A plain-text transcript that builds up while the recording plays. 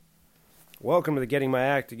Welcome to the Getting My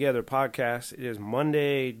Act Together podcast. It is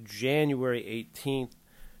Monday, January 18th,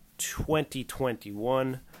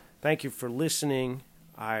 2021. Thank you for listening.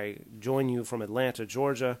 I join you from Atlanta,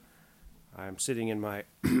 Georgia. I'm sitting in my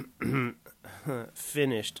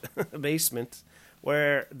finished basement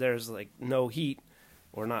where there's like no heat,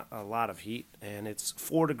 or not a lot of heat, and it's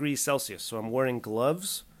 4 degrees Celsius. So I'm wearing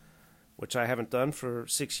gloves, which I haven't done for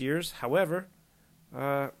 6 years. However,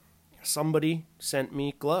 somebody sent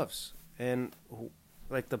me gloves. And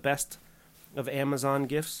like the best of Amazon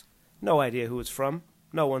gifts, no idea who it's from.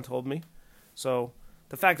 No one told me. So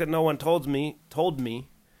the fact that no one told me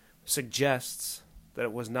suggests that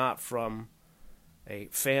it was not from a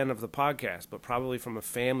fan of the podcast, but probably from a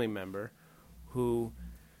family member who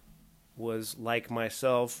was, like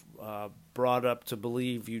myself, brought up to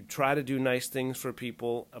believe you try to do nice things for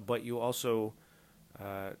people, but you also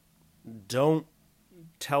don't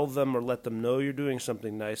tell them or let them know you're doing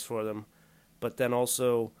something nice for them, but then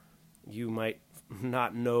also you might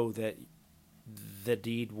not know that the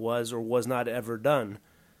deed was or was not ever done.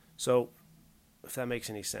 So, if that makes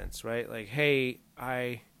any sense, right? Like, hey,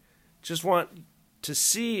 I just want to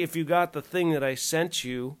see if you got the thing that I sent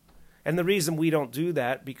you. And the reason we don't do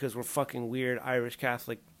that, because we're fucking weird Irish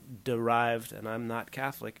Catholic derived, and I'm not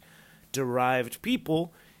Catholic, derived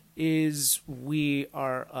people, is we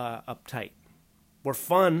are uptight. We're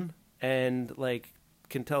fun and like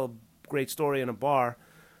can tell a great story in a bar,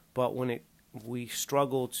 but when we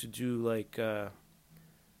struggle to do like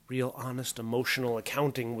real honest emotional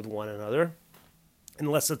accounting with one another,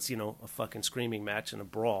 unless it's, a fucking screaming match and a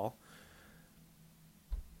brawl.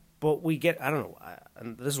 But we get, I don't know,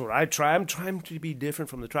 and this is what I try. I'm trying to be different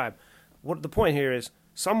from the tribe. What the point here is,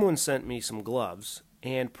 someone sent me some gloves,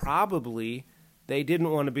 and probably they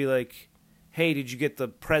didn't want to be like, hey, did you get the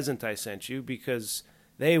present I sent you? Because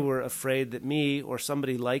they were afraid that me or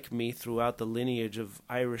somebody like me throughout the lineage of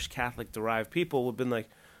Irish Catholic-derived people would have been like,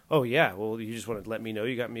 oh, yeah, well, you just wanted to let me know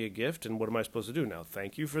you got me a gift, and what am I supposed to do now?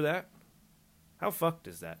 Thank you for that? How fucked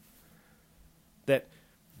is that?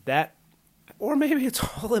 That, or maybe it's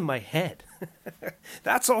all in my head.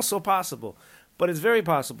 That's also possible. But it's very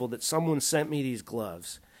possible that someone sent me these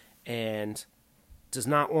gloves and does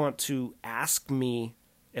not want to ask me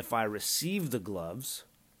if I receive the gloves,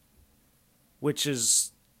 which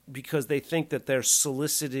is because they think that they're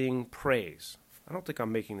soliciting praise. I don't think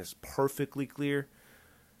I'm making this perfectly clear.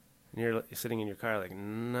 And you're sitting in your car like,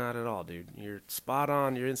 not at all, dude. You're spot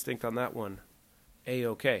on, your instinct on that one.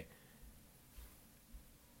 A-okay.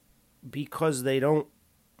 Because they don't,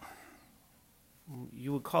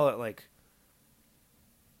 you would call it like,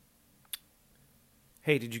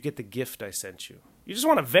 hey, did you get the gift I sent you? You just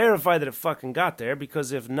want to verify that it fucking got there,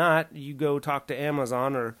 because if not, you go talk to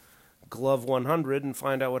Amazon or Glove 100 and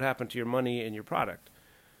find out what happened to your money and your product.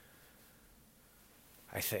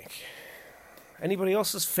 I think. Anybody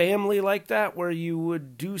else's family like that, where you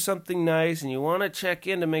would do something nice and you want to check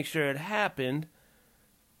in to make sure it happened,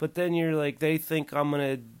 but then you're like, they think I'm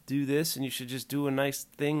going to do this and you should just do a nice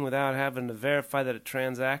thing without having to verify that it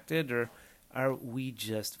transacted? Or are we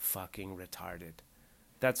just fucking retarded?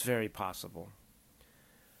 That's very possible.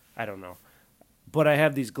 I don't know. But I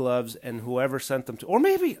have these gloves, and whoever sent them to, or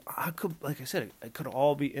maybe I could, like I said, it could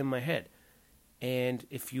all be in my head. And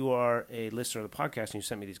if you are a listener of the podcast and you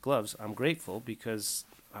sent me these gloves, I'm grateful, because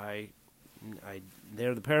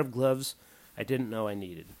they're the pair of gloves I didn't know I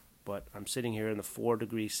needed. But I'm sitting here in the 4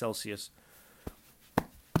 degrees Celsius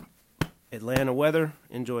Atlanta weather,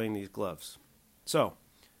 enjoying these gloves. So,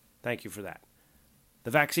 thank you for that.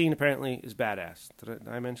 The vaccine apparently is badass. Did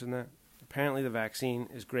I mention that? Apparently the vaccine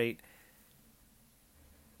is great.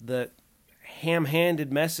 The ham-handed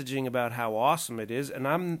messaging about how awesome it is,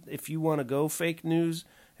 and if you want to go fake news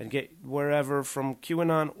and get wherever from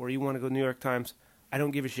QAnon, or you want to go New York Times, I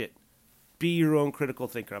don't give a shit. Be your own critical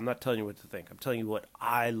thinker. I'm not telling you what to think. I'm telling you what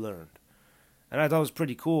I learned. And I thought it was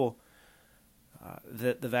pretty cool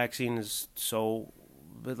that the vaccine is so,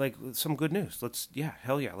 like, some good news.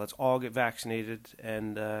 Hell yeah, let's all get vaccinated,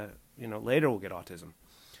 and, later we'll get autism.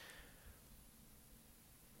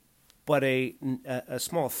 But a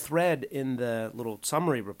small thread in the little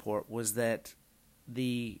summary report was that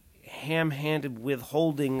the ham-handed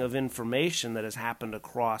withholding of information that has happened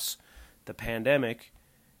across the pandemic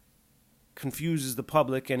confuses the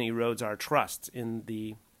public and erodes our trust in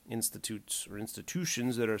the institutes or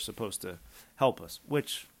institutions that are supposed to help us,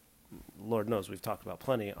 which, Lord knows, we've talked about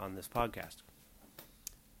plenty on this podcast.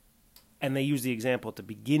 And they use the example at the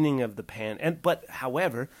beginning of the but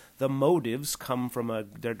however, the motives come from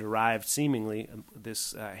they're derived seemingly,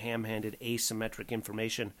 this ham-handed asymmetric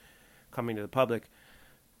information coming to the public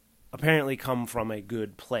apparently come from a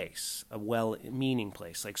good place, a well-meaning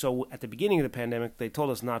place. Like, so at the beginning of the pandemic, they told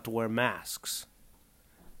us not to wear masks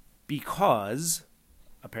because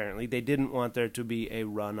apparently they didn't want there to be a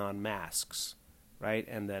run on masks, right?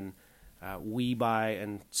 And then we buy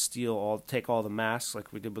and take all the masks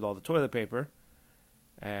like we did with all the toilet paper.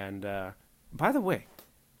 And by the way,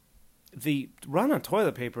 the run on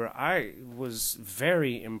toilet paper, I was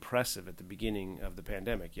very impressive at the beginning of the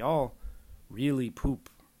pandemic. Y'all really poop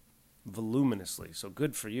voluminously, so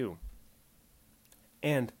good for you.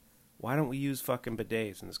 And why don't we use fucking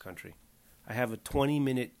bidets in this country? I have a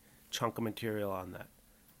 20-minute chunk of material on that.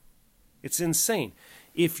 It's insane.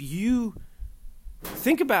 If you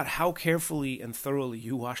think about how carefully and thoroughly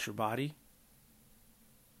you wash your body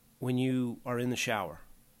when you are in the shower.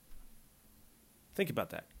 Think about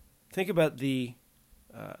that. Think about the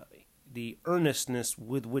earnestness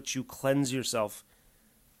with which you cleanse yourself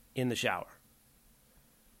in the shower.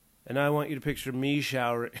 And I want you to picture me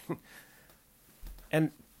showering.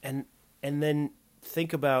 and then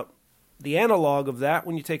think about the analog of that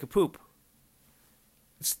when you take a poop.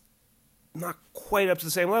 It's not quite up to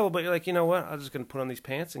the same level, but you're like, you know what? I'm just going to put on these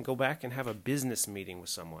pants and go back and have a business meeting with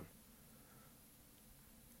someone.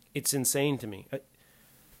 It's insane to me.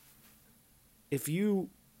 If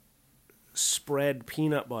you spread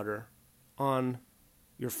peanut butter on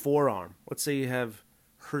your forearm, let's say you have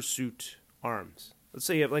hirsute arms. Let's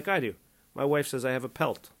say you have, like I do. My wife says I have a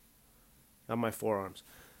pelt on my forearms.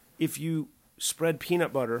 If you spread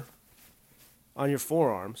peanut butter on your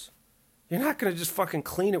forearms, you're not going to just fucking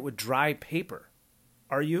clean it with dry paper,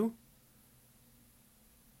 are you?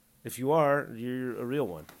 If you are, you're a real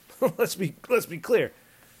one. Let's be clear.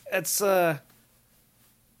 It's well,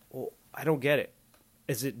 I don't get it.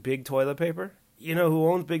 Is it Big Toilet Paper? You know who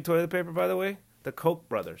owns Big Toilet Paper, by the way? The Koch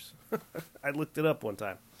brothers. I looked it up one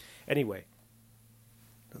time. Anyway,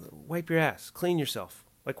 wipe your ass. Clean yourself.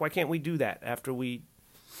 Like, why can't we do that after we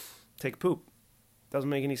take a poop? Doesn't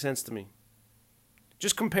make any sense to me.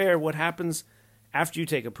 Just compare what happens after you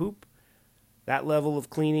take a poop, that level of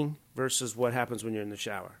cleaning, versus what happens when you're in the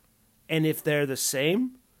shower. And if they're the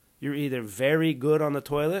same, you're either very good on the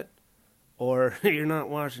toilet or you're not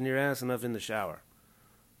washing your ass enough in the shower.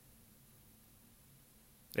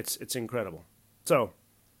 It's incredible. So,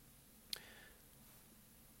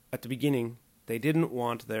 at the beginning, they didn't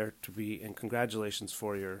want there to be, and congratulations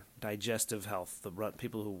for your digestive health, the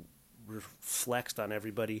people who flexed on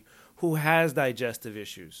everybody who has digestive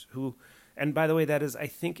issues. And by the way, that is, I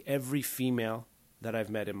think every female that I've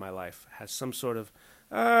met in my life has some sort of,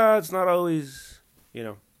 it's not always,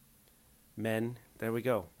 men, there we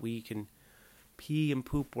go. We can pee and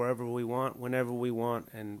poop wherever we want, whenever we want,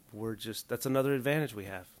 and that's another advantage we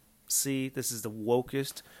have. See, this is the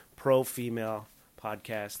wokest pro-female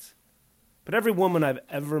podcast. But every woman I've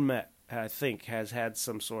ever met, I think, has had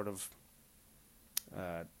some sort of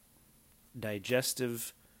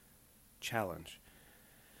digestive challenge.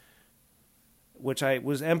 Which I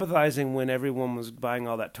was empathizing when everyone was buying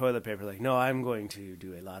all that toilet paper. Like, no, I'm going to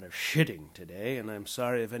do a lot of shitting today, and I'm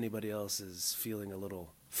sorry if anybody else is feeling a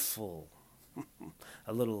little full,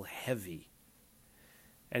 a little heavy.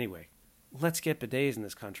 Anyway, let's get bidets in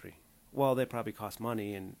this country. Well, they probably cost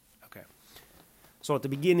money, and okay. So at the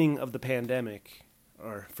beginning of the pandemic,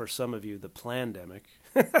 or for some of you, the plandemic,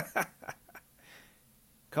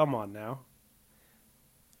 come on now,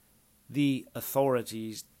 the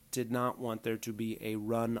authorities did not want there to be a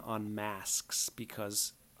run on masks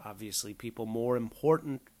because obviously people more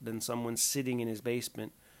important than someone sitting in his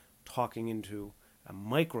basement talking into a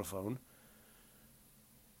microphone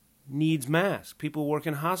needs masks. People who work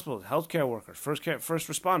in hospitals, healthcare workers, first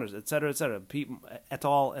responders, etc. People, et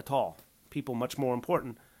al. People much more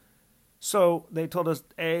important. So they told us,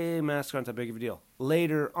 masks aren't that big of a deal.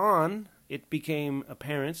 Later on, it became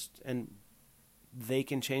apparent, and they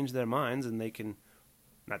can change their minds, and they can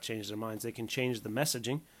not change their minds, they can change the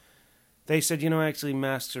messaging. They said, actually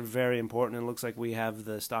masks are very important, and it looks like we have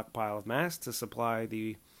the stockpile of masks to supply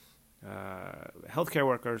the healthcare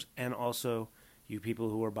workers and also you people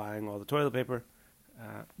who are buying all the toilet paper.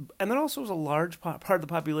 And there also was a large part of the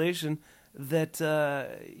population that,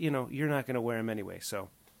 you're not going to wear them anyway.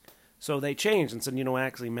 So they changed and said,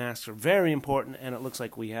 actually masks are very important, and it looks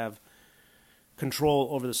like we have control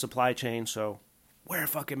over the supply chain, so wear a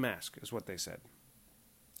fucking mask, is what they said.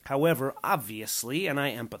 However, obviously, and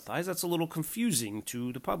I empathize, that's a little confusing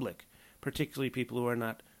to the public, particularly people who are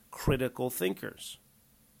not critical thinkers,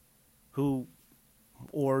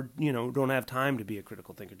 or don't have time to be a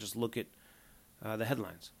critical thinker, just look at the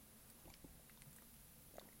headlines.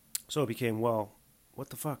 So it became, well, what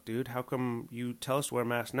the fuck, dude? How come you tell us to wear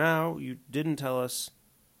masks now? You didn't tell us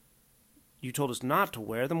you told us not to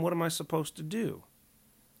wear them. What am I supposed to do?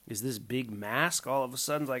 Is this big mask all of a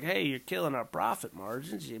sudden like, hey, you're killing our profit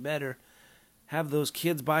margins. You better have those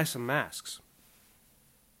kids buy some masks.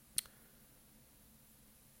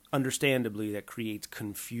 Understandably, that creates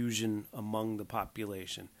confusion among the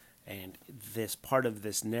population. And this part of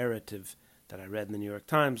this narrative that I read in the New York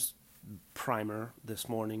Times primer this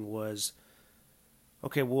morning was,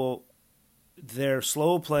 okay, well, they're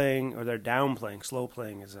slow playing, or they're downplaying. Slow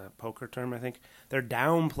playing is a poker term, I think. They're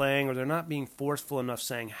downplaying, or they're not being forceful enough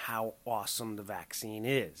saying how awesome the vaccine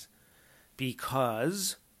is.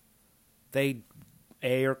 Because they,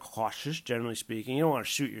 are cautious, generally speaking. You don't want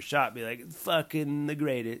to shoot your shot, be like, fucking the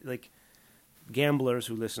greatest. Like, gamblers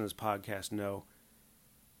who listen to this podcast know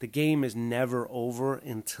the game is never over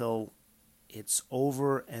until it's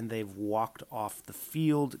over and they've walked off the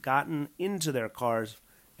field, gotten into their cars,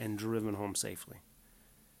 and driven home safely.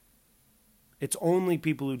 It's only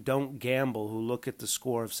people who don't gamble who look at the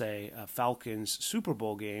score of, say, a Falcons Super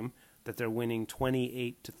Bowl game, that they're winning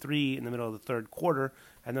 28-3 in the middle of the third quarter,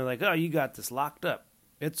 and they're like, oh, you got this locked up.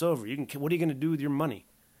 It's over. What are you going to do with your money?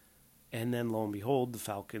 And then, lo and behold, the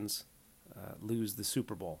Falcons lose the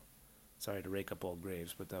Super Bowl. Sorry to rake up old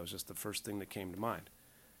graves, but that was just the first thing that came to mind.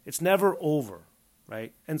 It's never over,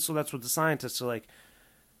 right? And so that's what the scientists are like,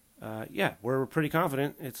 yeah, we're pretty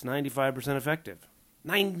confident it's 95% effective.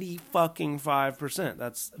 90-fucking-5%.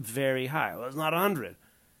 That's very high. Well, it's not 100.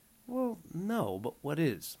 Well, no, but what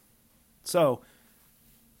is? So,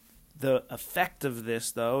 the effect of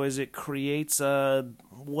this, though, is it creates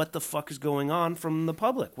what the fuck is going on from the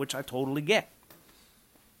public, which I totally get.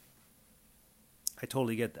 I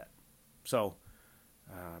totally get that. So,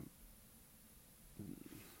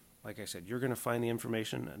 like I said, you're going to find the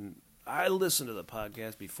information, and I listened to the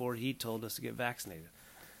podcast before he told us to get vaccinated.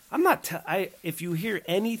 I'm not. If you hear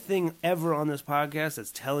anything ever on this podcast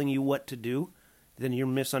that's telling you what to do, then you're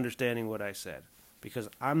misunderstanding what I said, because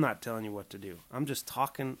I'm not telling you what to do. I'm just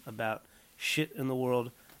talking about shit in the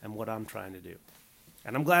world and what I'm trying to do,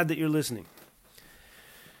 and I'm glad that you're listening.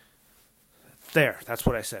 There, that's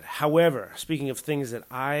what I said. However, speaking of things that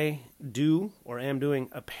I do or am doing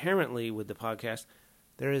apparently with the podcast,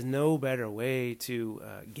 there is no better way to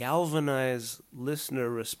galvanize listener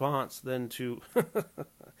response than to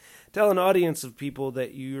tell an audience of people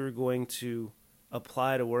that you're going to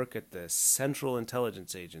apply to work at the Central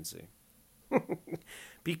Intelligence Agency.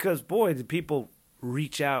 Because, boy, did people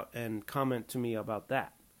reach out and comment to me about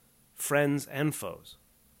that. Friends and foes.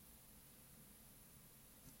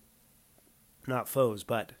 Not foes,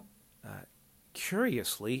 but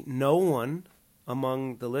curiously, no one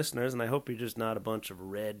among the listeners, and I hope you're just not a bunch of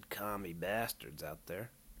red commie bastards out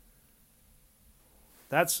there.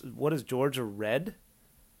 What is Georgia, red?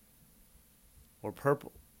 Or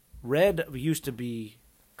purple? Red used to be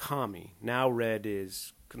commie. Now red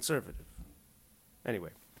is conservative.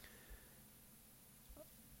 Anyway.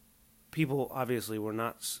 People obviously were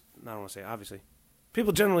not, I don't want to say obviously,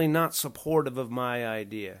 people generally not supportive of my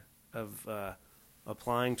idea of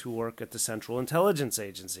applying to work at the Central Intelligence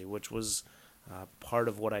Agency, which was part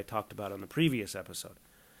of what I talked about on the previous episode.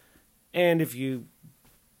 And if you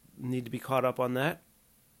need to be caught up on that,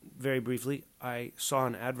 very briefly, I saw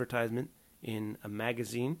an advertisement in a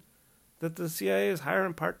magazine that the CIA is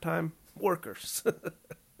hiring part-time workers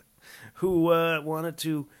who wanted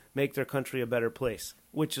to make their country a better place,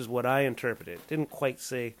 which is what I interpreted. It didn't quite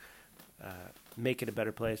say make it a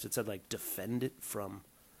better place. It said, like, defend it from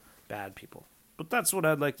bad people. But that's what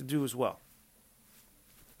I'd like to do as well.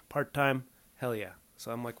 Part-time, hell yeah.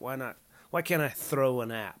 So I'm like, why not? Why can't I throw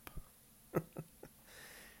an app?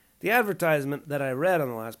 The advertisement that I read on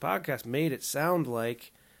the last podcast made it sound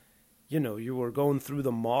like, you were going through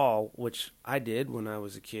the mall, which I did when I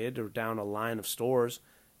was a kid, or down a line of stores,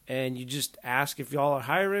 and you just ask if y'all are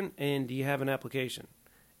hiring and do you have an application.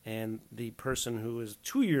 And the person who is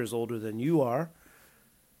 2 years older than you are,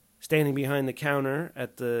 standing behind the counter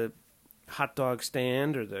at the hot dog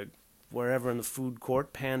stand or the wherever in the food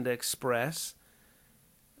court, Panda Express,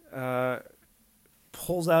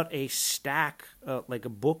 pulls out a stack, like a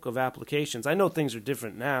book of applications. I know things are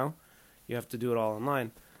different now. You have to do it all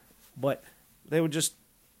online. But they would just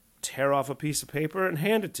tear off a piece of paper and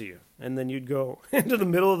hand it to you. And then you'd go into the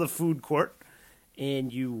middle of the food court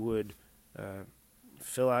and you would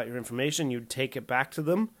fill out your information. You'd take it back to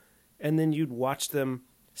them. And then you'd watch them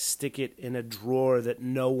stick it in a drawer that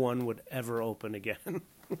no one would ever open again.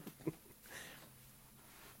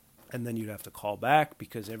 And then you'd have to call back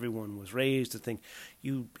because everyone was raised to think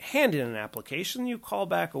you hand in an application, you call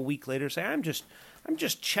back a week later, say, I'm just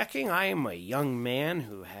checking. I am a young man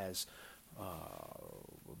who has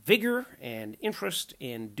vigor and interest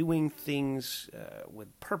in doing things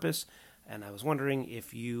with purpose. And I was wondering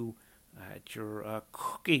if you, at your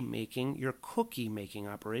cookie making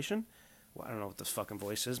operation, well, I don't know what this fucking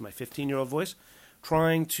voice is, my 15-year-old voice,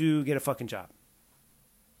 trying to get a fucking job.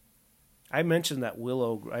 I mentioned that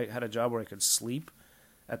I had a job where I could sleep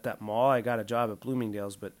at that mall. I got a job at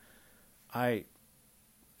Bloomingdale's, but I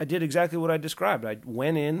did exactly what I described. I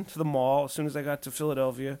went into the mall as soon as I got to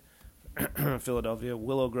Philadelphia,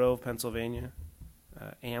 Willow Grove, Pennsylvania,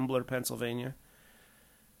 Ambler, Pennsylvania,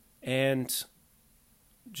 and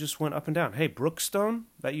just went up and down. Hey, Brookstone,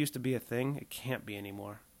 that used to be a thing. It can't be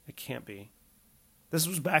anymore. It can't be. This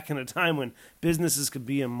was back in a time when businesses could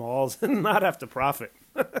be in malls and not have to profit.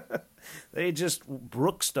 They just,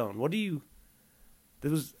 Brookstone,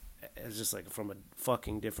 it's just like from a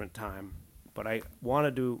fucking different time. But I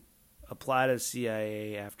wanted to apply to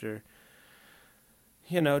CIA after,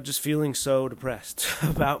 just feeling so depressed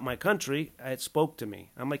about my country. It spoke to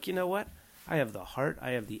me. I'm like, you know what? I have the heart.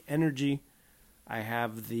 I have the energy. I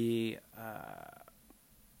have the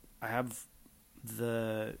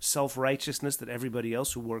self-righteousness that everybody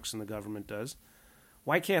else who works in the government does.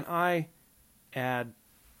 Why can't I add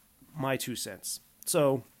my 2 cents?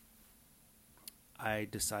 So I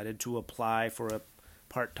decided to apply for a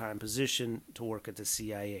part-time position to work at the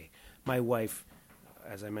CIA. My wife,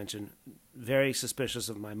 as I mentioned, very suspicious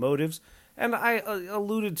of my motives, and I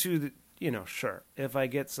alluded to that, sure, if I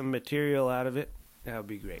get some material out of it, that would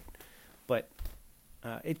be great. But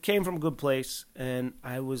it came from a good place, and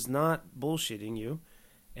I was not bullshitting you.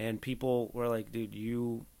 And people were like,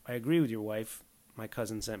 dude, I agree with your wife. My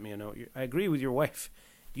cousin sent me a note. I agree with your wife.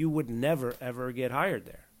 You would never, ever get hired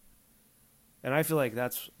there. And I feel like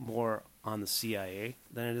that's more on the CIA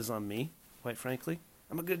than it is on me, quite frankly.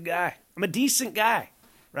 I'm a good guy. I'm a decent guy,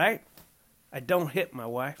 right? I don't hit my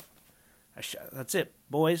wife. That's it,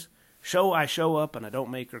 boys. I show up and I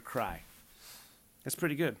don't make her cry. That's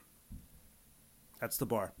pretty good. That's the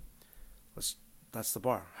bar. That's the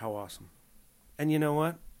bar. How awesome. And you know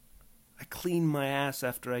what? I clean my ass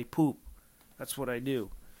after I poop. That's what I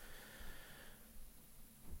do.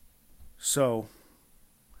 So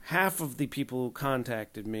half of the people who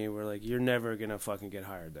contacted me were like, you're never going to fucking get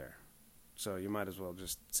hired there. So you might as well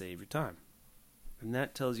just save your time. And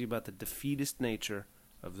that tells you about the defeatist nature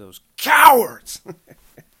of those cowards.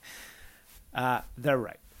 They're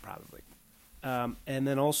right, probably. And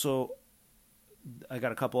then also, I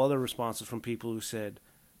got a couple other responses from people who said,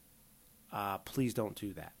 please don't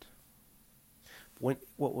do that. What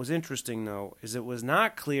was interesting, though, is it was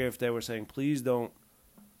not clear if they were saying, please don't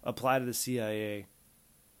apply to the CIA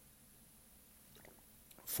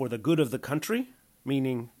for the good of the country,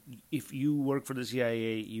 meaning if you work for the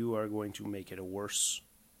CIA, you are going to make it a worse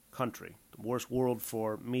country, the worst world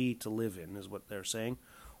for me to live in, is what they're saying.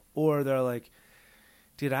 Or they're like,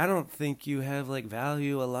 dude, I don't think you have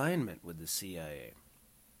value alignment with the CIA.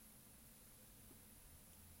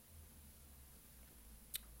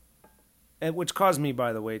 And which caused me,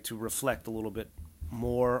 by the way, to reflect a little bit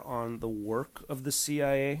more on the work of the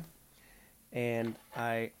CIA. And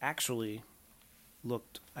I actually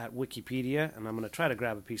looked at Wikipedia, and I'm going to try to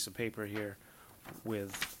grab a piece of paper here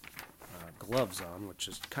with gloves on, which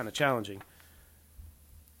is kind of challenging.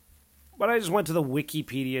 But I just went to the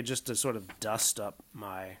Wikipedia just to sort of dust up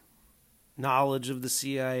my knowledge of the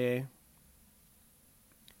CIA.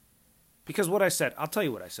 Because what I said, I'll tell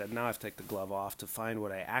you what I said. Now I have to take the glove off to find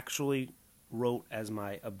what I actually wrote as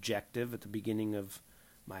my objective at the beginning of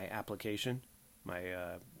my application, my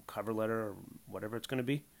cover letter, or whatever it's going to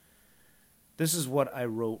be. This is what I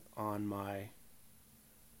wrote on my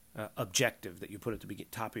objective that you put at the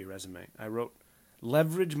top of your resume. I wrote,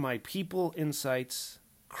 leverage my people insights,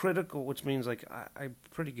 critical, which means I'm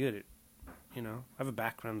pretty good at, I have a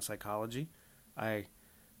background in psychology. I'm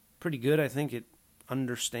pretty good, I think, at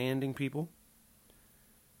understanding people.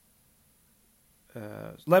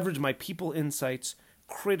 Leverage my people insights,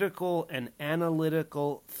 critical and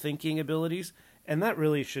analytical thinking abilities. And that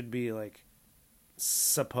really should be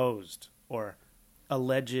supposed or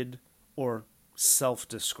alleged or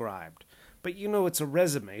self-described. But it's a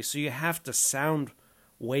resume, so you have to sound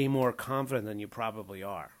way more confident than you probably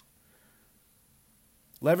are.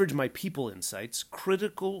 Leverage my people insights,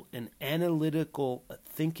 critical and analytical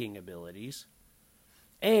thinking abilities,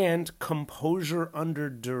 and composure under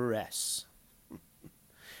duress.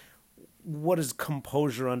 What does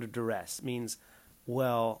composure under duress? Means,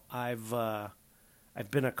 well, I've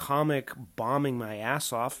been a comic bombing my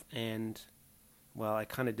ass off, and, well, I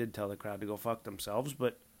kind of did tell the crowd to go fuck themselves,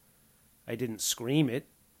 but I didn't scream it,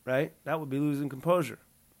 right? That would be losing composure.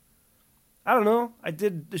 I don't know. I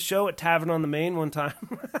did the show at Tavern on the Main one time.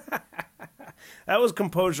 That was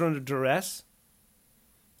composure under duress.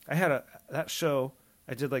 I had that show.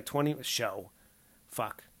 I did like 20 show.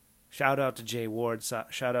 Fuck. Shout out to Jay Ward.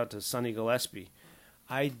 Shout out to Sonny Gillespie.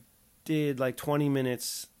 I did like 20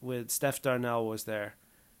 minutes with Steph Darnell was there.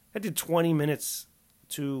 I did 20 minutes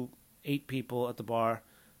to 8 people at the bar,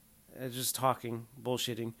 just talking,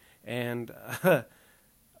 bullshitting, and a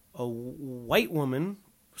white woman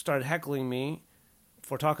started heckling me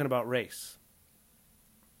for talking about race.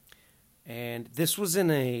 And this was in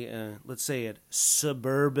a, let's say, a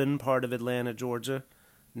suburban part of Atlanta, Georgia.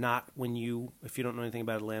 Not if you don't know anything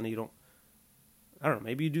about Atlanta, I don't know,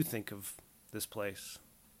 maybe you do think of this place.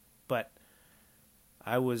 But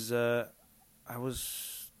I was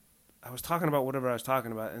talking about whatever I was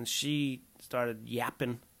talking about, and she started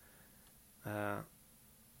yapping.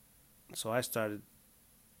 So I started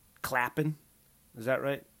clapping. Is that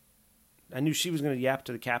right? I knew she was going to yap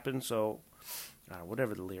to the captain, so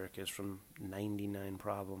whatever the lyric is from 99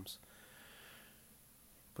 Problems.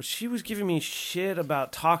 But she was giving me shit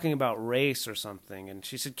about talking about race or something, and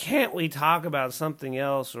she said, "Can't we talk about something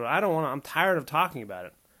else?" Or I'm tired of talking about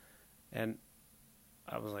it. And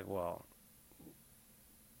I was like, well,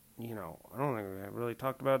 I don't think I really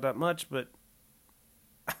talked about it that much, but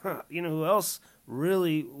you know who else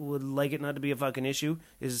really would like it not to be a fucking issue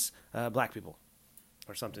is black people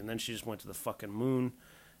or something. Then she just went to the fucking moon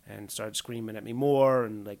and started screaming at me more,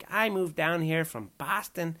 and like, I moved down here from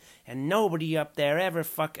Boston and nobody up there ever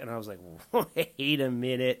and I was like, wait a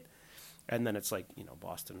minute. And then it's like,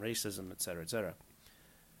 Boston racism, et cetera, et cetera.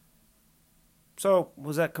 So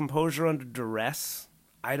was that composure under duress?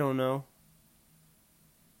 I don't know.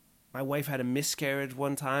 My wife had a miscarriage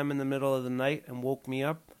one time in the middle of the night and woke me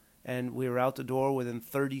up, and we were out the door within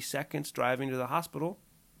 30 seconds driving to the hospital.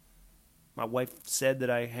 My wife said that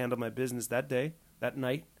I handled my business that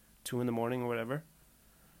night, 2 a.m. or whatever.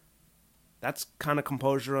 That's kind of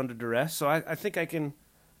composure under duress. So I think I can.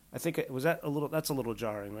 That's a little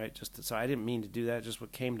jarring, right? So I didn't mean to do that. Just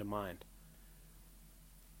what came to mind.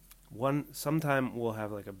 Sometime we'll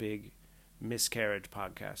have like a big miscarriage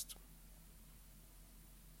podcast.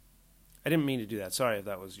 I didn't mean to do that. Sorry if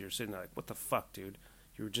that was you're sitting there like, what the fuck, dude?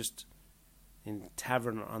 You were just in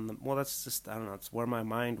Tavern on the. Well, that's just, I don't know. It's where my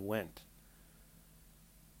mind went.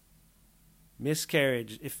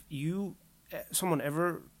 Miscarriage. If someone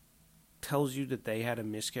ever tells you that they had a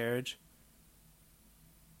miscarriage,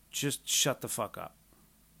 just shut the fuck up.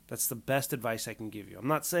 That's the best advice I can give you. I'm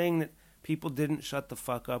not saying that people didn't shut the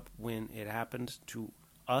fuck up when it happened to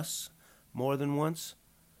us more than once.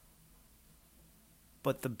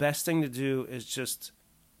 But the best thing to do is just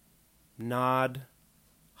nod,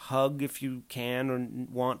 hug if you can or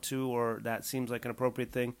want to, or that seems like an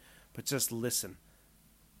appropriate thing, but just listen.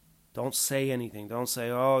 Don't say anything. Don't say,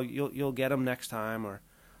 "Oh, you'll get them next time," or,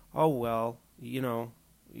 "Oh well,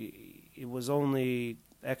 it was only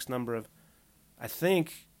X number of," I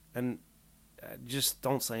think, and just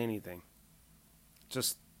don't say anything.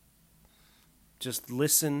 Just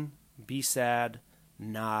listen, be sad,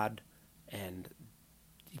 nod, and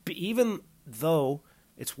even though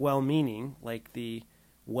it's well-meaning, like the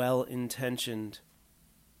well-intentioned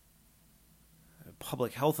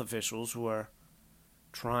public health officials who are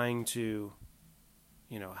trying to,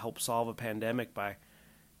 help solve a pandemic by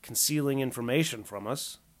concealing information from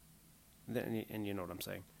us, and you know what I'm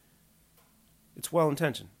saying. It's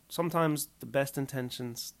well-intentioned. Sometimes the best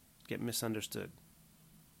intentions get misunderstood.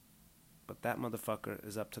 But that motherfucker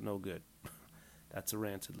is up to no good. That's a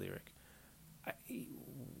Rancid lyric.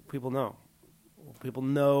 People know. People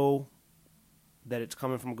know that it's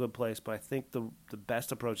coming from a good place, but I think the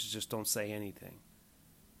best approach is just don't say anything.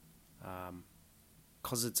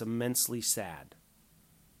 Because it's immensely sad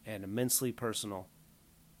and immensely personal.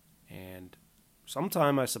 And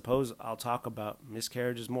sometime, I suppose, I'll talk about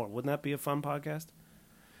miscarriages more. Wouldn't that be a fun podcast?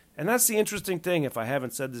 And that's the interesting thing, if I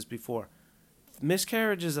haven't said this before.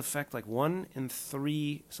 Miscarriages affect like 1 in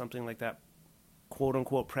 3, something like that,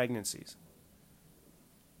 quote-unquote pregnancies.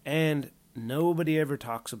 And nobody ever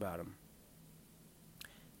talks about them.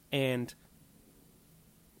 And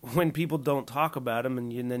when people don't talk about them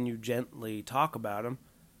and then you gently talk about them,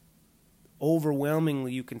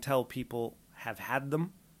 overwhelmingly you can tell people have had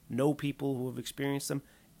them, know people who have experienced them,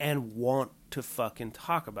 and want to fucking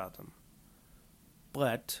talk about them.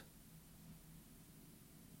 But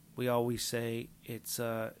we always say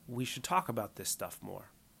we should talk about this stuff more,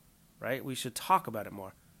 right? We should talk about it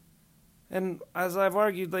more. And as I've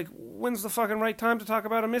argued, like, when's the fucking right time to talk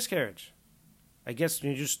about a miscarriage? I guess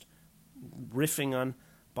you're just riffing on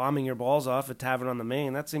bombing your balls off at Tavern on the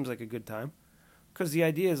Main. That seems like a good time. Because the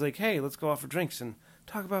idea is like, hey, let's go out for drinks and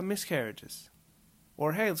talk about miscarriages.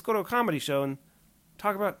 Or, hey, let's go to a comedy show and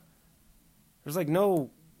talk about... There's like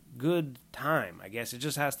no good time, I guess. It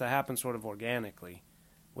just has to happen sort of organically.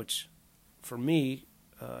 Which, for me,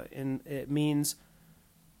 it means...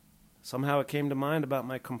 Somehow it came to mind about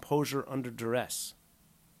my composure under duress.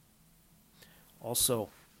 Also,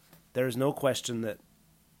 there is no question that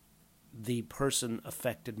the person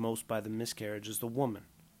affected most by the miscarriage is the woman,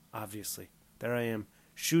 obviously. There I am,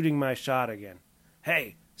 shooting my shot again.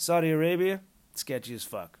 Hey, Saudi Arabia, sketchy as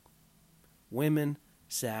fuck. Women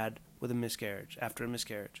sad with a miscarriage, after a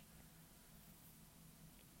miscarriage.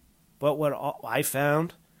 But what I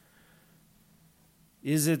found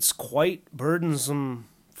is it's quite burdensome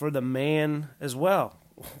for the man as well.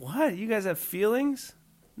 What? You guys have feelings?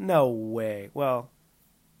 No way. Well,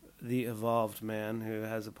 the evolved man who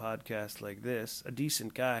has a podcast like this, a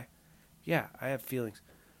decent guy, yeah, I have feelings.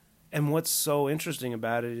 And what's so interesting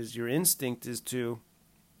about it is your instinct is to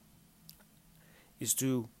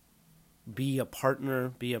be a partner,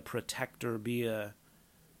 be a protector, be a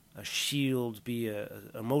shield, be a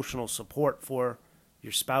emotional support for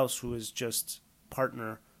your spouse who is just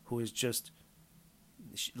partner, who is just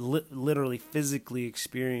literally physically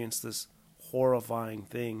experienced this horrifying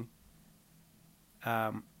thing.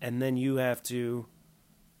 And then you have to...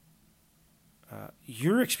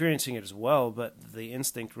 you're experiencing it as well, but the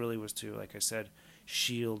instinct really was to, like I said,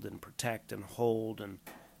 shield and protect and hold and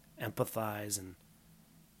empathize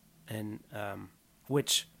and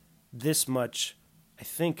which this much, I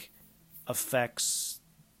think, affects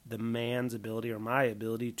the man's ability or my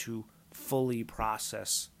ability to fully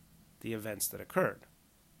process the events that occurred,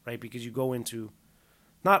 right? Because you go into,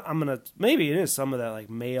 maybe it is some of that like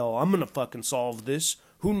male, I'm gonna fucking solve this,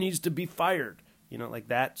 who needs to be fired? You know, like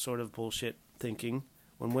that sort of bullshit thinking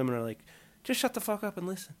when women are like, just shut the fuck up and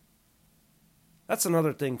listen. That's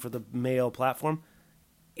another thing for the male platform.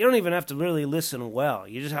 You don't even have to really listen well.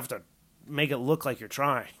 You just have to make it look like you're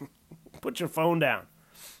trying. Put your phone down.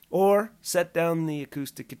 Or set down the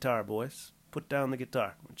acoustic guitar, boys. Put down the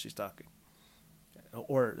guitar when she's talking.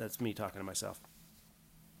 Or that's me talking to myself.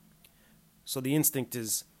 So the instinct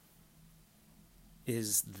is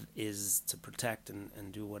to protect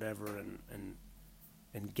and do whatever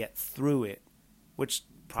and get through it, which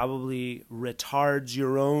probably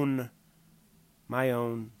retards my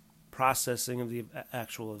own processing of the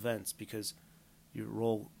actual events because your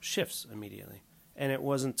role shifts immediately. And it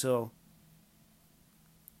wasn't till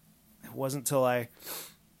I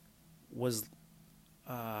was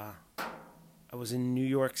in New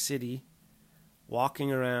York City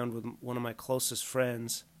walking around with one of my closest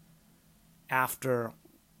friends after...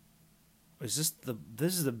 This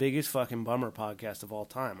is the biggest fucking bummer podcast of all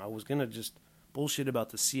time. I was gonna just bullshit about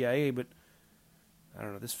the CIA, but I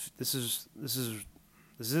don't know. This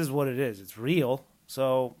is what it is. It's real.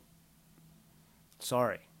 So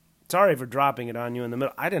sorry for dropping it on you in the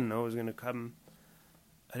middle. I didn't know it was gonna come.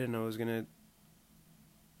 I was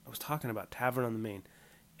talking about Tavern on the Main,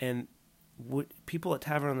 and people at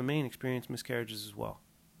Tavern on the Main experience miscarriages as well,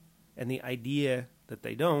 and the idea that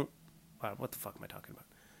they don't. Wow, what the fuck am I talking about?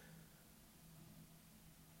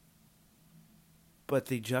 But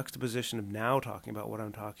the juxtaposition of now talking about what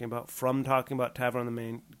I'm talking about from talking about Tavern on the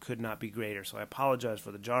Main could not be greater. So I apologize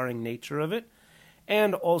for the jarring nature of it.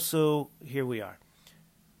 And also, here we are.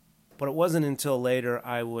 But it wasn't until later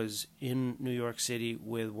I was in New York City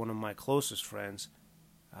with one of my closest friends,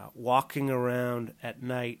 walking around at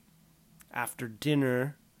night after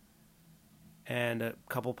dinner and a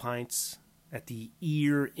couple pints at the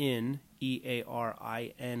Ear Inn,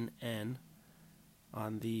 Earinn,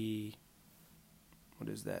 on the... What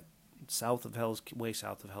is that? Way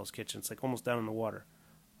south of Hell's Kitchen. It's like almost down in the water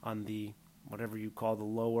on the, whatever you call the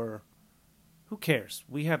lower, who cares?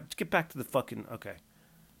 To get back to the fucking, okay.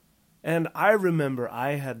 And I remember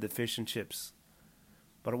I had the fish and chips,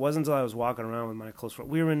 but it wasn't until I was walking around with my close friend.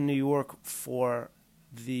 We were in New York for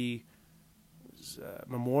the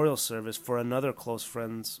memorial service for another close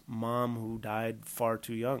friend's mom who died far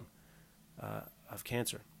too young of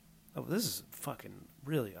cancer. Oh, this is fucking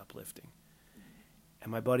really uplifting.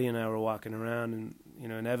 And my buddy and I were walking around and,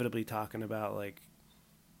 inevitably talking about, like,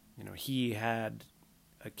 he had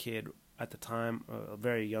a kid at the time, a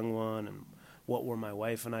very young one, and what were my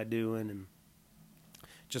wife and I doing, and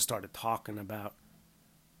just started talking about,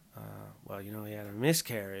 he had a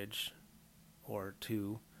miscarriage or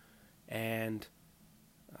two, and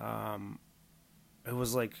it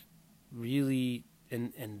was, like, really,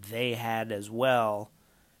 and they had as well.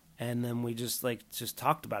 And then we just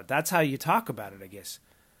talked about it. That's how you talk about it, I guess.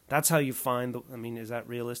 That's how you find is that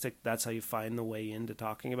realistic? That's how you find the way into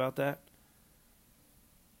talking about that?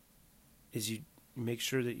 is you make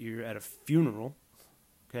sure that you're at a funeral,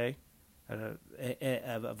 okay,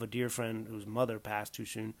 of a dear friend whose mother passed too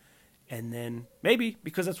soon, and then maybe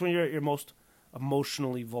because that's when you're at your most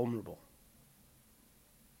emotionally vulnerable.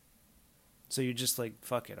 So you're just like,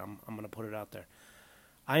 fuck it, I'm gonna put it out there.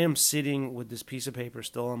 I am sitting with this piece of paper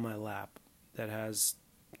still on my lap that has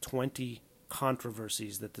 20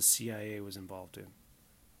 controversies that the CIA was involved in.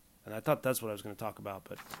 And I thought that's what I was going to talk about,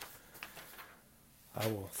 but I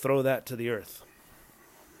will throw that to the earth.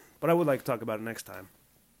 But I would like to talk about it next time.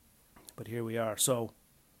 But here we are. So,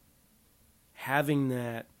 having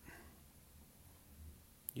that,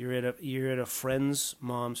 you're at a friend's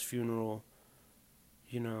mom's funeral,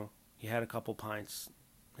 you had a couple pints,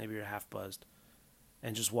 maybe you're half buzzed,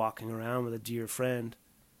 and just walking around with a dear friend.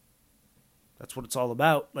 That's what it's all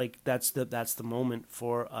about. Like, that's the moment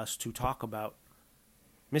for us to talk about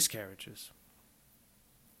miscarriages.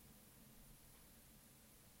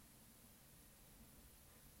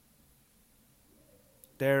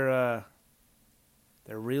 They're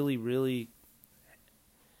really, really,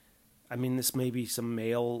 I mean, this may be some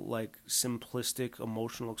male, like, simplistic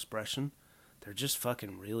emotional expression. They're just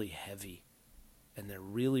fucking really heavy. And they're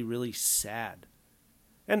really, really sad.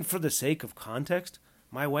 And for the sake of context,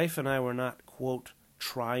 my wife and I were not, quote,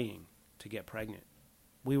 trying to get pregnant.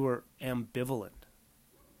 We were ambivalent.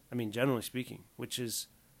 I mean, generally speaking, which is,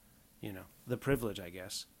 the privilege, I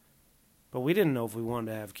guess. But we didn't know if we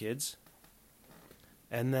wanted to have kids.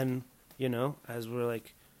 And then, as we're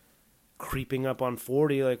like creeping up on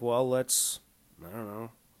 40, like, well, let's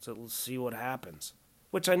see what happens.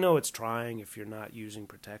 Which I know it's trying if you're not using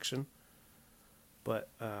protection. But,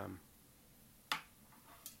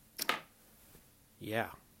 yeah.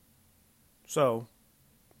 So,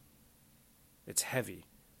 it's heavy.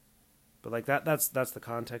 But like that's the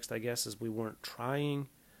context, I guess, is we weren't trying,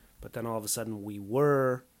 but then all of a sudden we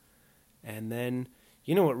were. And then,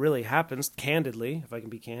 what really happens, candidly, if I can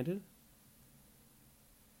be candid?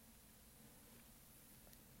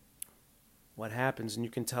 What happens, and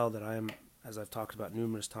you can tell that I am, as I've talked about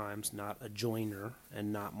numerous times, not a joiner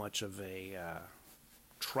and not much of a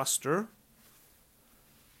truster.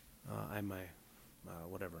 I'm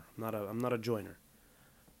whatever. I'm not a joiner.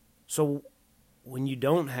 So when you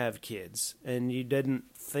don't have kids and you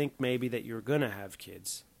didn't think maybe that you're going to have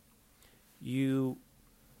kids, you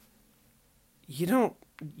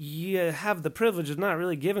have the privilege of not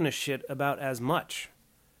really giving a shit about as much.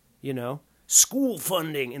 School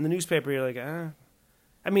funding in the newspaper, you're like,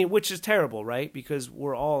 I mean, which is terrible, right? Because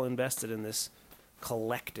we're all invested in this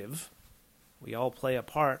collective. We all play a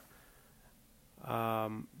part.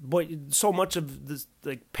 But so much of this,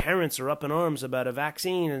 like, parents are up in arms about a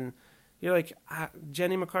vaccine, and you're like,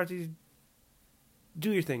 Jenny McCarthy,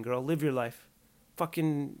 do your thing, girl. Live your life.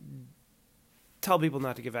 Fucking tell people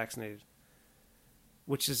not to get vaccinated.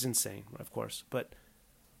 Which is insane, of course. But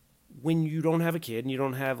when you don't have a kid and you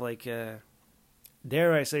don't have, like,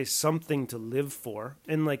 dare I say, something to live for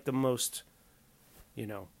in, like, the most, in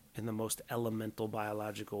the most elemental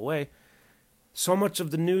biological way, so much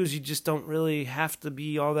of the news you just don't really have to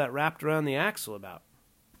be all that wrapped around the axle about.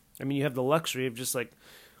 I mean, you have the luxury of just like,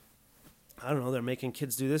 I don't know, they're making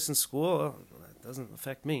kids do this in school. Well, that doesn't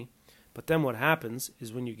affect me. But then what happens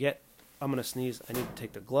is when you get, I'm going to sneeze, I need to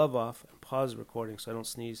take the glove off and pause the recording so I don't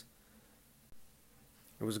sneeze.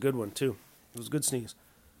 It was a good one, too. It was a good sneeze.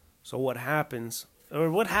 So what happens, or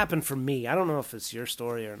what happened for me, I don't know if it's your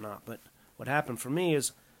story or not, but what happened for me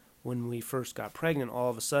is when we first got pregnant, all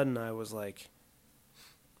of a sudden I was like,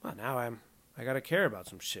 well, now I got to care about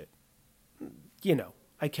some shit.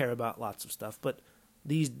 I care about lots of stuff, but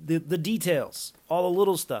the details, all the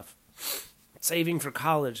little stuff, saving for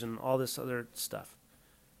college and all this other stuff.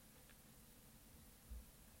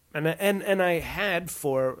 And I had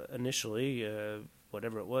for initially,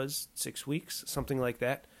 whatever it was, 6 weeks, something like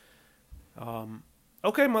that.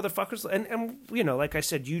 Okay, motherfuckers, and like I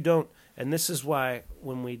said, you don't, and this is why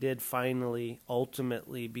when we did finally,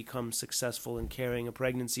 ultimately become successful in carrying a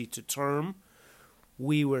pregnancy to term,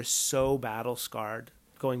 we were so battle-scarred,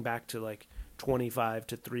 going back to like 25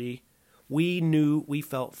 to 3. We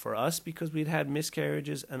felt for us because we'd had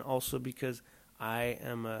miscarriages and also because I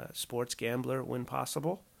am a sports gambler when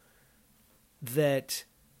possible, that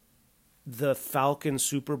the Falcon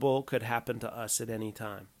Super Bowl could happen to us at any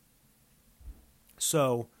time.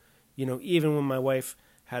 So, even when my wife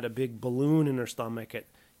had a big balloon in her stomach at,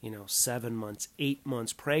 7 months, 8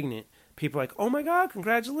 months pregnant, people are like, oh my God,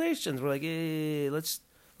 congratulations. We're like, hey, let's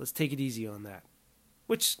take it easy on that.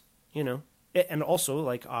 Which, and also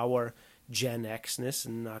like our Gen X-ness,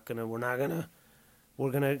 and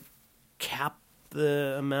we're gonna cap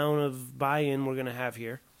the amount of buy-in we're gonna have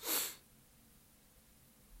here.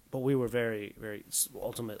 But we were very, very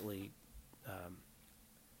ultimately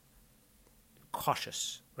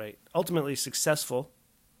cautious, right? Ultimately successful,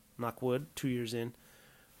 knock wood, 2 years in.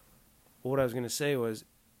 But what I was going to say was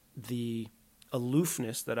the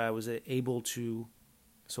aloofness that I was able to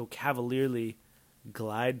so cavalierly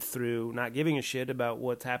glide through, not giving a shit about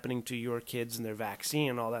what's happening to your kids and their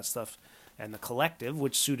vaccine and all that stuff, and the collective,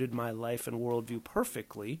 which suited my life and worldview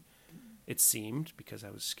perfectly, it seemed, because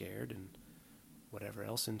I was scared and whatever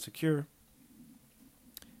else, insecure.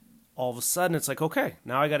 All of a sudden, it's like, okay,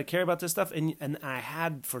 now I got to care about this stuff. And I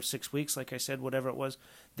had, for 6 weeks, like I said, whatever it was,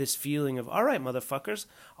 this feeling of, all right, motherfuckers,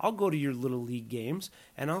 I'll go to your little league games,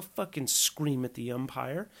 and I'll fucking scream at the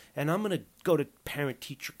umpire, and I'm going to go to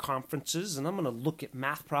parent-teacher conferences, and I'm going to look at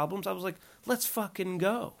math problems. I was like, let's fucking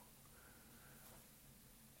go.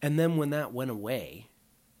 And then when that went away,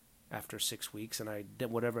 after 6 weeks, and I did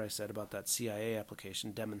whatever I said about that CIA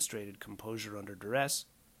application, demonstrated composure under duress,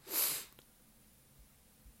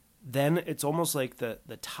 then it's almost like the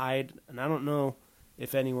tide, and I don't know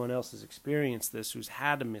if anyone else has experienced this who's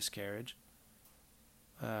had a miscarriage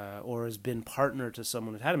or has been partner to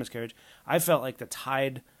someone who's had a miscarriage. I felt like the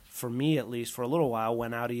tide, for me at least, for a little while,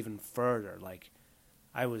 went out even further. Like,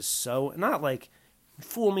 I was so, not like,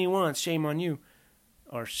 fool me once, shame on you,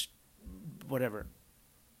 or whatever.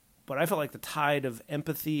 But I felt like the tide of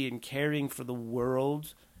empathy and caring for the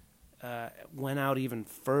world went out even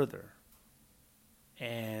further.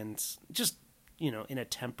 And just, in a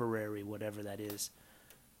temporary, whatever that is,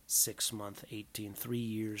 6 month, 18, 3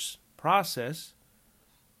 years process,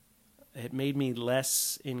 it made me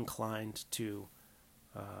less inclined to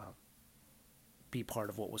be part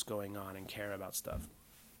of what was going on and care about stuff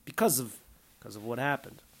because of what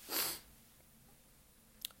happened.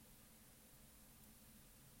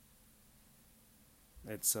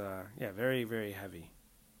 It's very, very heavy.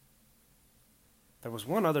 There was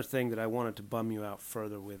one other thing that I wanted to bum you out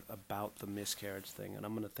further with about the miscarriage thing, and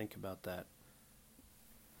I'm going to think about that.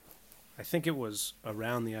 I think it was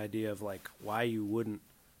around the idea of, like, why you wouldn't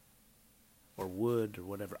or would or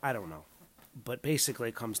whatever. I don't know. But basically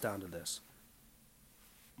it comes down to this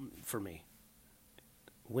for me.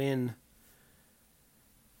 When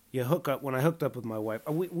I hooked up with my wife,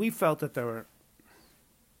 we felt that there were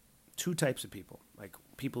two types of people. Like,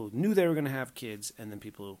 people who knew they were going to have kids, and then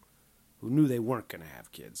people who knew they weren't going to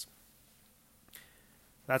have kids.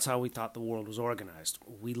 That's how we thought the world was organized.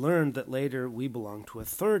 We learned that later we belonged to a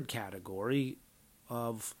third category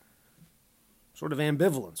of sort of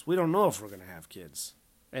ambivalence. We don't know if we're going to have kids.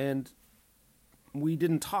 And we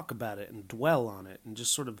didn't talk about it and dwell on it and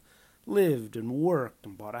just sort of lived and worked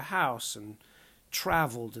and bought a house and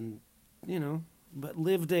traveled and, but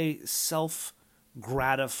lived a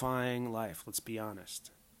self-gratifying life, let's be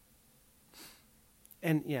honest.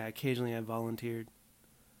 And, yeah, occasionally I volunteered.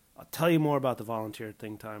 I'll tell you more about the volunteer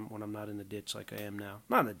thing time when I'm not in the ditch like I am now.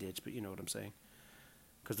 Not in the ditch, but you know what I'm saying.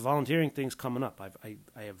 Because the volunteering thing's coming up. I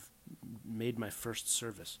have made my first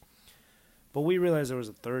service. But we realized there was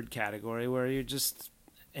a third category where you're just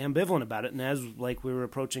ambivalent about it. And as, like, we were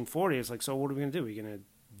approaching 40, it's like, so what are we going to do? Are we going to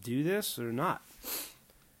do this or not?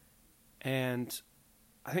 And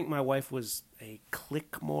I think my wife was a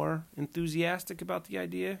click more enthusiastic about the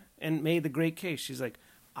idea and made the great case. She's like,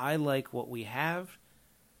 I like what we have,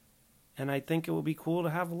 and I think it would be cool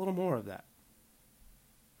to have a little more of that.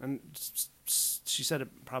 And she said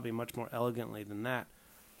it probably much more elegantly than that,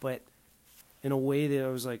 but in a way that I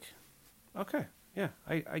was like, okay, yeah,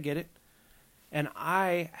 I get it. And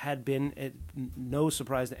I had been, no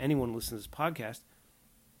surprise to anyone listening to this podcast,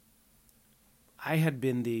 I had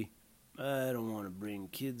been I don't want to bring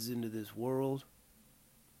kids into this world.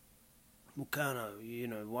 What kind of,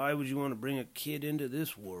 why would you want to bring a kid into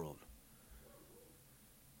this world?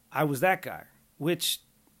 I was that guy, which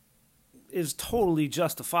is totally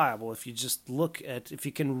justifiable if you just if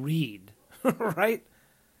you can read, right?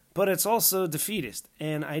 But it's also defeatist.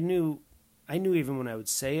 And I knew even when I would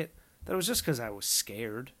say it, that it was just because I was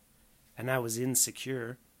scared and I was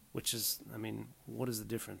insecure, which is, what is the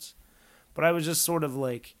difference? But I was just sort of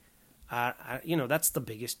like, that's the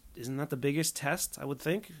biggest, isn't that the biggest test, I would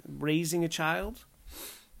think, raising a child?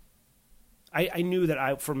 I knew that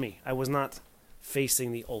I was not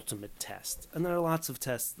facing the ultimate test. And there are lots of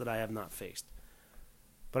tests that I have not faced.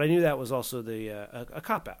 But I knew that was also a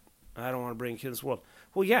cop-out. I don't want to bring kids to this world.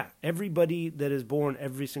 Well, yeah, everybody that is born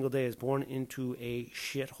every single day is born into a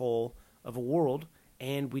shithole of a world,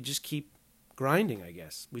 and we just keep grinding, I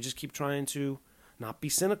guess. We just keep trying to not be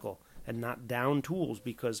cynical and not down tools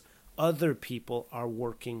because other people are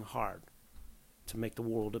working hard to make the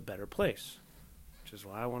world a better place, which is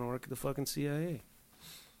why I want to work at the fucking CIA.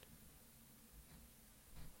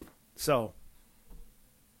 So,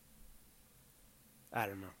 I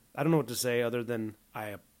don't know. I don't know what to say other than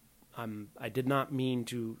I did not mean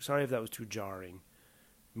to. Sorry if that was too jarring.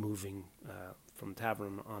 Moving from the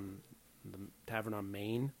Tavern on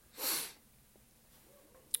Main.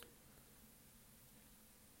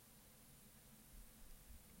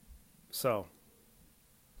 So,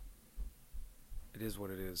 it is what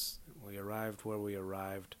it is. We arrived where we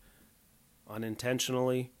arrived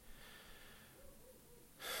unintentionally.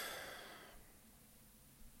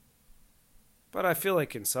 But I feel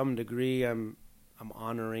like in some degree I'm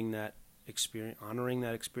honoring that experience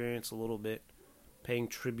a little bit, paying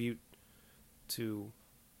tribute to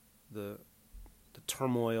the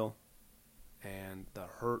turmoil and the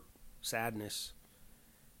hurt, sadness,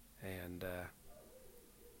 and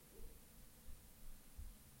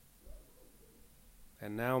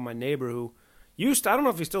now my neighbor who I don't know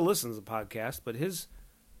if he still listens to the podcast, but his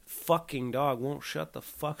fucking dog won't shut the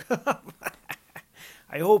fuck up.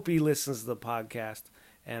 I hope he listens to the podcast,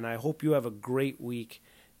 and I hope you have a great week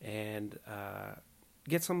and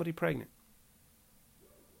get somebody pregnant.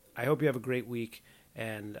 I hope you have a great week,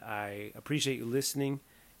 and I appreciate you listening.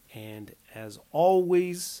 And as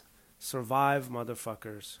always, survive,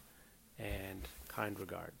 motherfuckers, and kind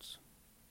regards.